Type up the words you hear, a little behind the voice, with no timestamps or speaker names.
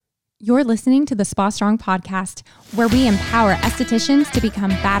You're listening to the Spa Strong podcast, where we empower estheticians to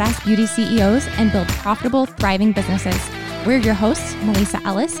become badass beauty CEOs and build profitable, thriving businesses. We're your hosts, Melissa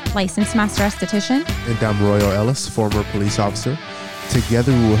Ellis, licensed master esthetician. And I'm Royal Ellis, former police officer.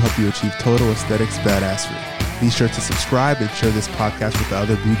 Together, we will help you achieve total aesthetics badassery. Be sure to subscribe and share this podcast with the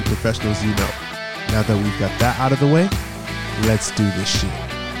other beauty professionals you know. Now that we've got that out of the way, let's do this shit.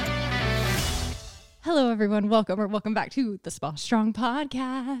 Hello, everyone. Welcome back to the Spa Strong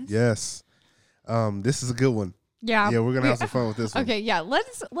podcast. Yes. This is a good one. Yeah. Yeah, we're going to have some fun with this one. Okay, yeah.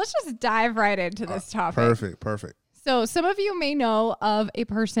 Let's just dive right into this topic. Perfect. So some of you may know of a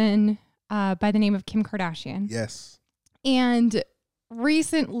person by the name of Kim Kardashian. Yes. And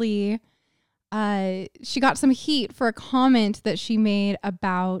recently, she got some heat for a comment that she made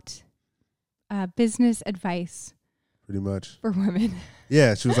about business advice. Pretty much. For women.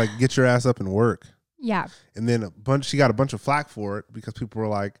 Yeah, she was like, get your ass up and work. Yeah. And then she got a bunch of flack for it because people were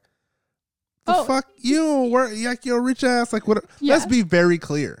like, fuck you don't work, like your rich ass, like what? Yeah. Let's be very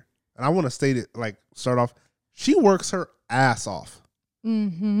clear. And I want to state it, start off. She works her ass off.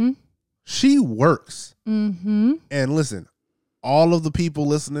 Mm-hmm. She works. Mm-hmm. And listen, all of the people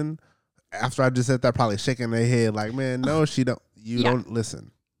listening, after I just said that, probably shaking their head like, man, no, she don't. You don't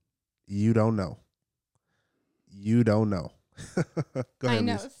listen. You don't know. You don't know. Go ahead, I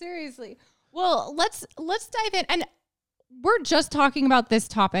know, Lisa. seriously. Well, let's dive in. And we're just talking about this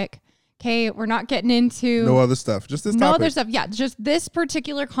topic. Okay, we're not getting into No other stuff. Just this no topic. other stuff. Yeah, just this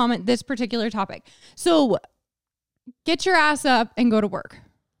particular comment, this particular topic. So get your ass up and go to work.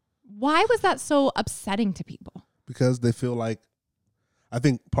 Why was that so upsetting to people? Because they feel like, I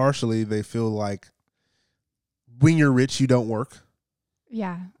think partially they feel like when you're rich, you don't work.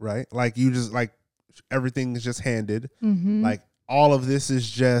 Yeah. Right? Like you just like everything is just handed. Mm-hmm. Like all of this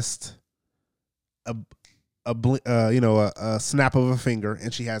is just a snap of a finger,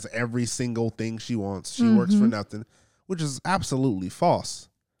 and she has every single thing she wants. She works for nothing, which is absolutely false.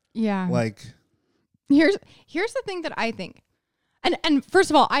 Yeah. Like here's the thing that I think. And first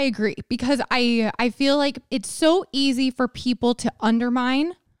of all, I agree, because I feel like it's so easy for people to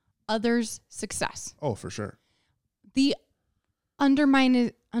undermine others' success. Oh, for sure. The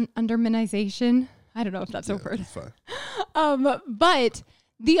underminization, I don't know if that's a word. It's fine. But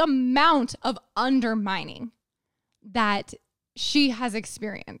the amount of undermining that she has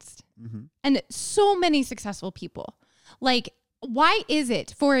experienced, and so many successful people, like, why is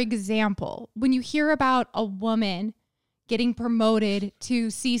it, for example, when you hear about a woman getting promoted to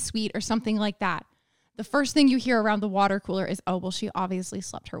C-suite or something like that, the first thing you hear around the water cooler is, oh, well, she obviously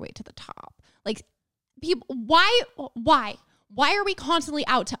slept her way to the top. Like, people, why are we constantly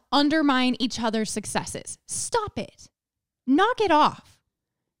out to undermine each other's successes? Stop it. Knock it off.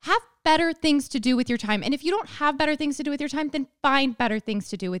 Have better things to do with your time. And if you don't have better things to do with your time, then find better things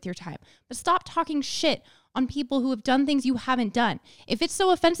to do with your time. But stop talking shit on people who have done things you haven't done. If it's so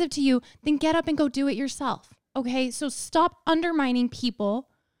offensive to you, then get up and go do it yourself. Okay? So stop undermining people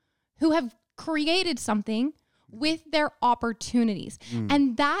who have created something with their opportunities.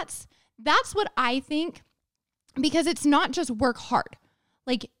 And that's what I think, because it's not just work hard.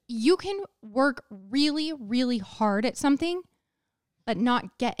 Like, you can work really, really hard at something, but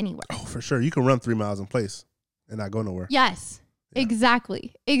not get anywhere. Oh, for sure. You can run 3 miles in place and not go nowhere. Yes, yeah.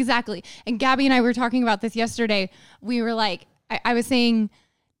 Exactly. And Gabby and I were talking about this yesterday. We were like, I was saying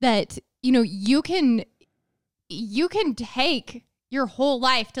that, you can take your whole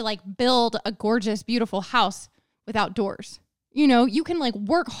life to like build a gorgeous, beautiful house without doors. You can like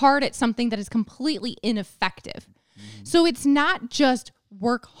work hard at something that is completely ineffective. So it's not just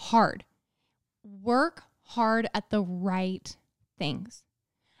work hard. Work hard at the right things.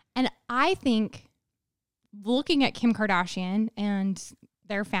 And I think, looking at Kim Kardashian and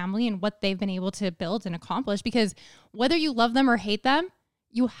their family and what they've been able to build and accomplish, because whether you love them or hate them,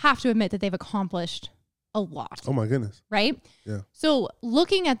 you have to admit that they've accomplished a lot. Oh my goodness. Right? Yeah. So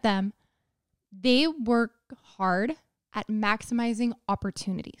looking at them, they work hard at maximizing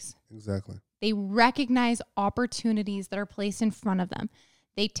opportunities. Exactly. They recognize opportunities that are placed in front of them.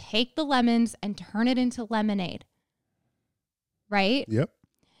 They take the lemons and turn it into lemonade. Right? Yep.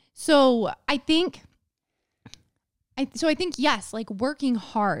 So I think, yes, like working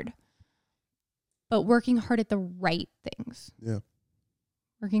hard, but working hard at the right things. Yeah.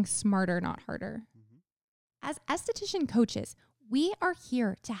 Working smarter, not harder. As esthetician coaches, we are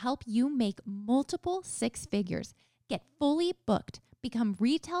here to help you make multiple six figures, get fully booked, become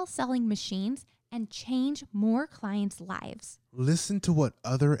retail selling machines, and change more clients' lives. Listen to what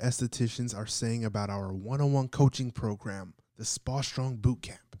other estheticians are saying about our one-on-one coaching program, the Spa Strong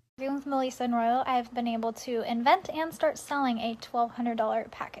Bootcamp. Working with Melissa and Royal, I've been able to invent and start selling a $1,200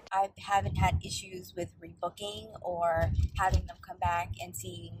 package. I haven't had issues with rebooking or having them come back and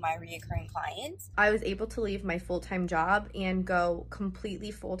see my reoccurring clients. I was able to leave my full-time job and go completely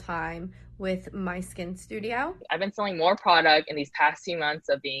full-time with my skin studio. I've been selling more product in these past 2 months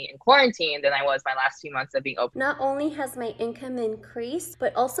of being in quarantine than I was my last 2 months of being open. Not only has my income increased,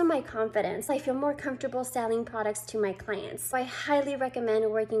 but also my confidence. I feel more comfortable selling products to my clients. So I highly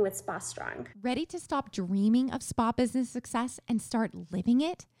recommend working with Spa Strong. Ready to stop dreaming of spa business success and start living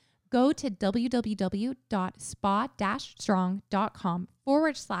it? Go to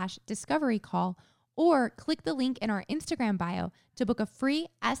www.spa-strong.com/discovery call or click the link in our Instagram bio to book a free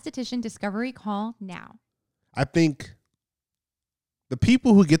esthetician discovery call now. I think the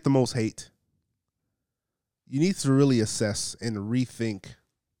people who get the most hate, you need to really assess and rethink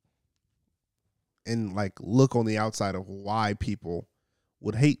and like look on the outside of why people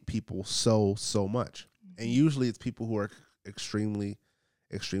would hate people so much. And usually it's people who are extremely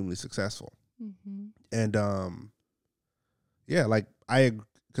successful. Mm-hmm. And yeah, like I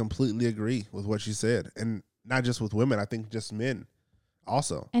completely agree with what she said. And not just with women, I think just men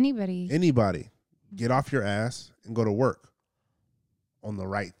also. Anybody. Get off your ass and go to work on the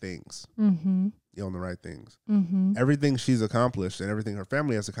right things. Mm-hmm. On the right things. Mm-hmm. Everything she's accomplished and everything her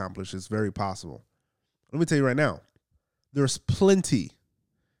family has accomplished is very possible. Let me tell you right now, there's plenty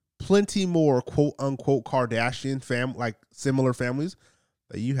more quote unquote Kardashian like similar families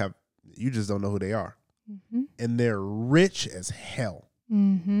that you just don't know who they are. Mm-hmm. And they're rich as hell.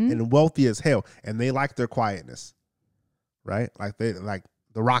 Mm-hmm. And wealthy as hell, and they like their quietness, right? Like they like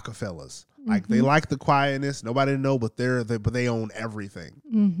the Rockefellers, like they like the quietness. Nobody know, but they own everything.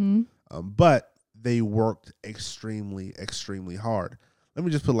 Mm-hmm. But they worked extremely hard. Let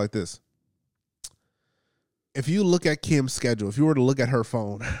me just put it like this: if you look at Kim's schedule, if you were to look at her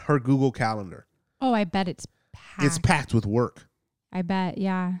phone, her Google Calendar, oh, I bet it's packed. It's packed with work. I bet,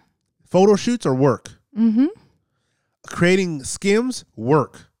 yeah. Photo shoots are work. Mm-hmm. Creating skims,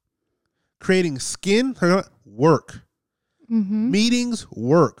 work. Creating skin, work. Mm-hmm. Meetings,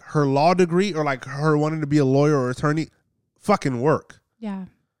 work. Her law degree or like her wanting to be a lawyer or attorney, fucking work. Yeah.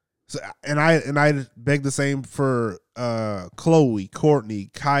 So, and I beg the same for Chloe,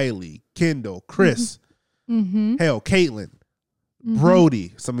 Courtney, Kylie, Kendall, Chris, hell, Caitlyn,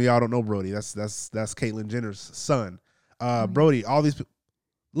 Brody. Some of y'all don't know Brody. That's Caitlyn Jenner's son. Brody, all these people.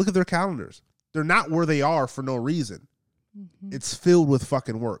 Look at their calendars. They're not where they are for no reason. It's filled with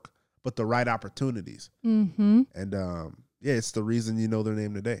fucking work, but the right opportunities. And yeah, it's the reason you know their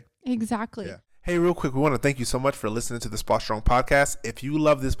name today. Exactly. Yeah. Hey, real quick, we want to thank you so much for listening to the Spa Strong podcast. If you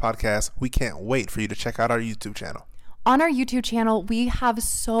love this podcast, we can't wait for you to check out our YouTube channel. On our YouTube channel, we have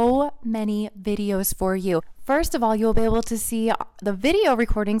so many videos for you. First of all, you'll be able to see the video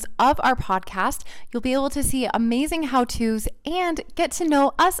recordings of our podcast. You'll be able to see amazing how-tos and get to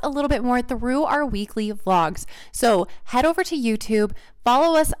know us a little bit more through our weekly vlogs. So head over to YouTube,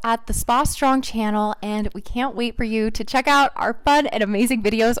 follow us at the Spa Strong channel, and we can't wait for you to check out our fun and amazing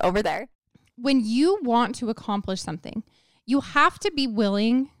videos over there. When you want to accomplish something, you have to be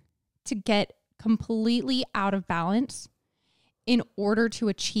willing to get completely out of balance in order to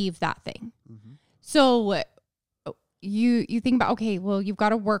achieve that thing. So you think about, okay, well, you've got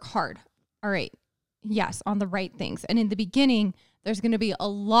to work hard. All right. Yes, on the right things. And in the beginning, there's going to be a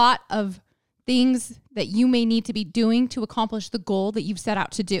lot of things that you may need to be doing to accomplish the goal that you've set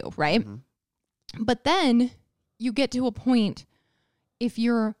out to do, right? But then you get to a point, if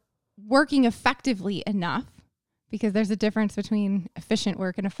you're working effectively enough, because there's a difference between efficient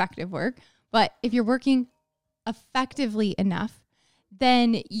work and effective work, but if you're working effectively enough,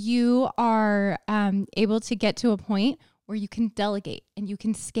 then you are able to get to a point where you can delegate and you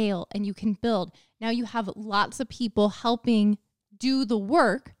can scale and you can build. Now you have lots of people helping do the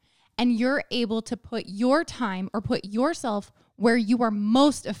work, and you're able to put your time or put yourself where you are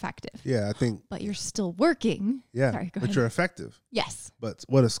most effective. Yeah, I think. But you're still working. Yeah, Sorry, go but ahead. you're effective. Yes. But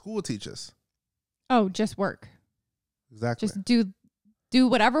what does school teach us? Oh, just work. Exactly. Just do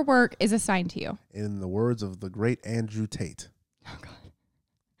whatever work is assigned to you. In the words of the great Andrew Tate. Oh, God.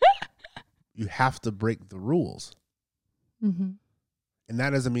 You have to break the rules. And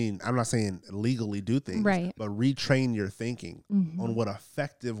that doesn't mean, I'm not saying legally do things, right, but retrain your thinking on what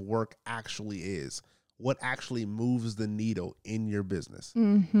effective work actually is, what actually moves the needle in your business.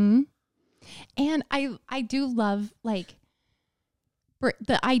 And I do love like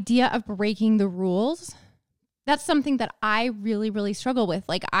the idea of breaking the rules. That's something that I really, really struggle with.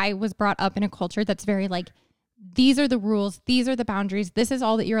 Like, I was brought up in a culture that's very like, these are the rules. These are the boundaries. This is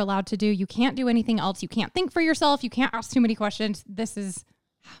all that you're allowed to do. You can't do anything else. You can't think for yourself. You can't ask too many questions. This is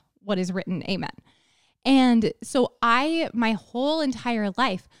what is written. Amen. And so my whole entire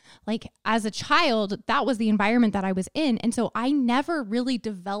life, like as a child, that was the environment that I was in. And so I never really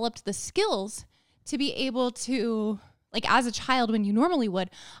developed the skills to be able to, like as a child, when you normally would,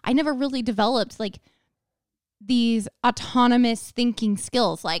 I never really developed like these autonomous thinking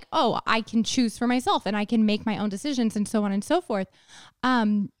skills, like, oh, I can choose for myself and I can make my own decisions and so on and so forth.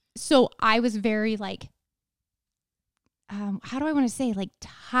 So I was very like, how do I want to say, like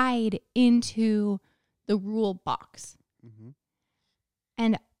tied into the rule box.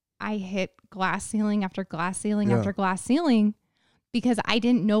 And I hit glass ceiling after glass ceiling after glass ceiling because I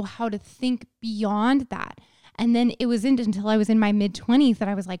didn't know how to think beyond that. And then it wasn't until I was in my mid-20s that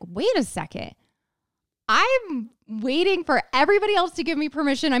I was like, wait a second. I'm waiting for everybody else to give me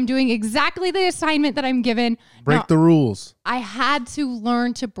permission. I'm doing exactly the assignment that I'm given. Break the rules. I had to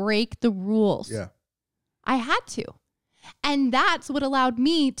learn to break the rules. Yeah. I had to. And that's what allowed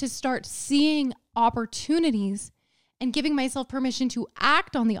me to start seeing opportunities and giving myself permission to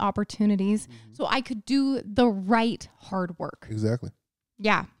act on the opportunities so I could do the right hard work. Exactly.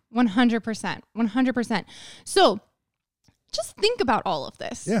 Yeah, 100%. 100%. So just think about all of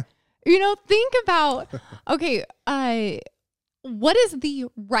this. Yeah. You know, think about, okay, what is the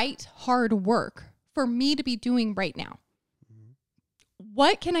right hard work for me to be doing right now?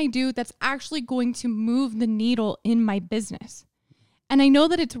 What can I do that's actually going to move the needle in my business? And I know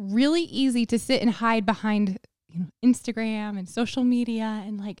that it's really easy to sit and hide behind, you know, Instagram and social media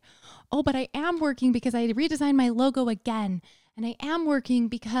and like, oh, but I am working because I redesigned my logo again. And I am working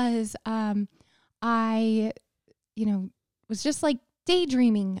because I, you know, was just like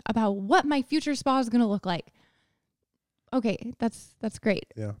daydreaming about what my future spa is going to look like. Okay, that's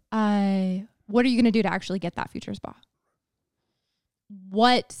great. Yeah. What are you going to do to actually get that future spa?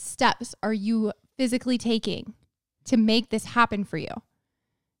 What steps are you physically taking to make this happen for you?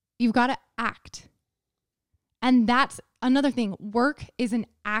 You've got to act. And that's another thing. Work is an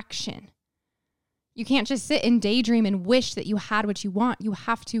action. You can't just sit and daydream and wish that you had what you want. You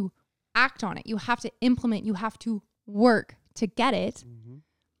have to act on it. You have to implement. You have to work to get it.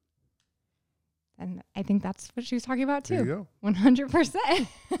 And I think that's what she was talking about too. There you go.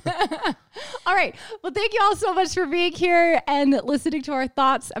 100%. All right. Well, thank you all so much for being here and listening to our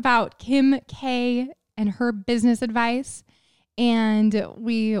thoughts about Kim K and her business advice. And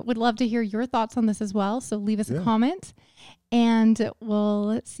we would love to hear your thoughts on this as well. So leave us a comment and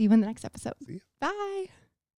we'll see you in the next episode. Bye.